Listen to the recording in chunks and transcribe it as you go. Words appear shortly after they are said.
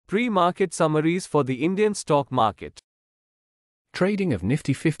Pre-market summaries for the Indian stock market. Trading of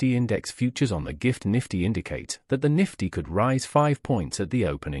Nifty 50 index futures on the GIFT Nifty indicates that the Nifty could rise 5 points at the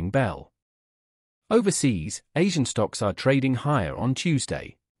opening bell. Overseas, Asian stocks are trading higher on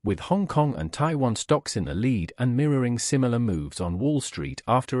Tuesday, with Hong Kong and Taiwan stocks in the lead and mirroring similar moves on Wall Street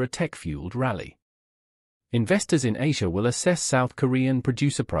after a tech-fueled rally. Investors in Asia will assess South Korean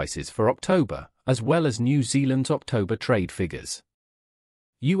producer prices for October, as well as New Zealand's October trade figures.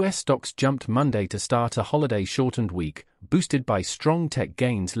 US stocks jumped Monday to start a holiday-shortened week, boosted by strong tech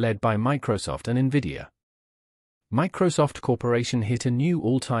gains led by Microsoft and Nvidia. Microsoft Corporation hit a new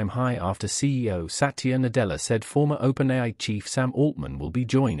all-time high after CEO Satya Nadella said former OpenAI chief Sam Altman will be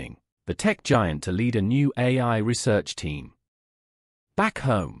joining the tech giant to lead a new AI research team. Back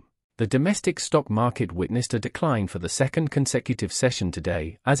home, the domestic stock market witnessed a decline for the second consecutive session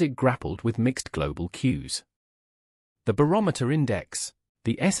today as it grappled with mixed global cues. The barometer index,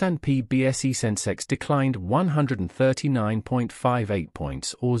 the S&P BSE Sensex, declined 139.58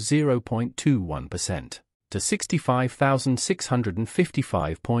 points or 0.21%. to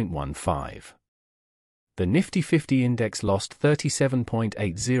 65,655.15. The Nifty 50 index lost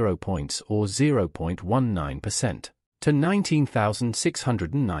 37.80 points or 0.19% to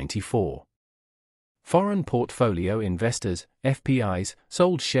 19,694. Foreign portfolio investors, FPIs,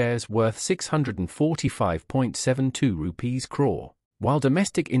 sold shares worth 645.72 rupees crore, while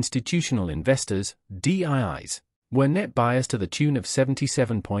domestic institutional investors, DIIs, were net buyers to the tune of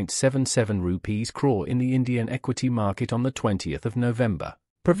 77.77 rupees crore in the Indian equity market on the 20th of November,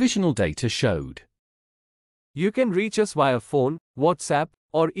 provisional data showed. You can reach us via phone, WhatsApp,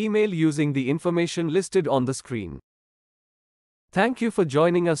 or email using the information listed on the screen. Thank you for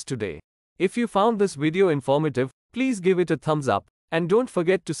joining us today. If you found this video informative, please give it a thumbs up, and don't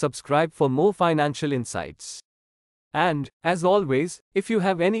forget to subscribe for more financial insights. And, as always, if you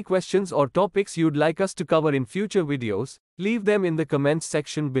have any questions or topics you'd like us to cover in future videos, leave them in the comments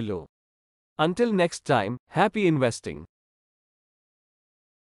section below. Until next time, happy investing.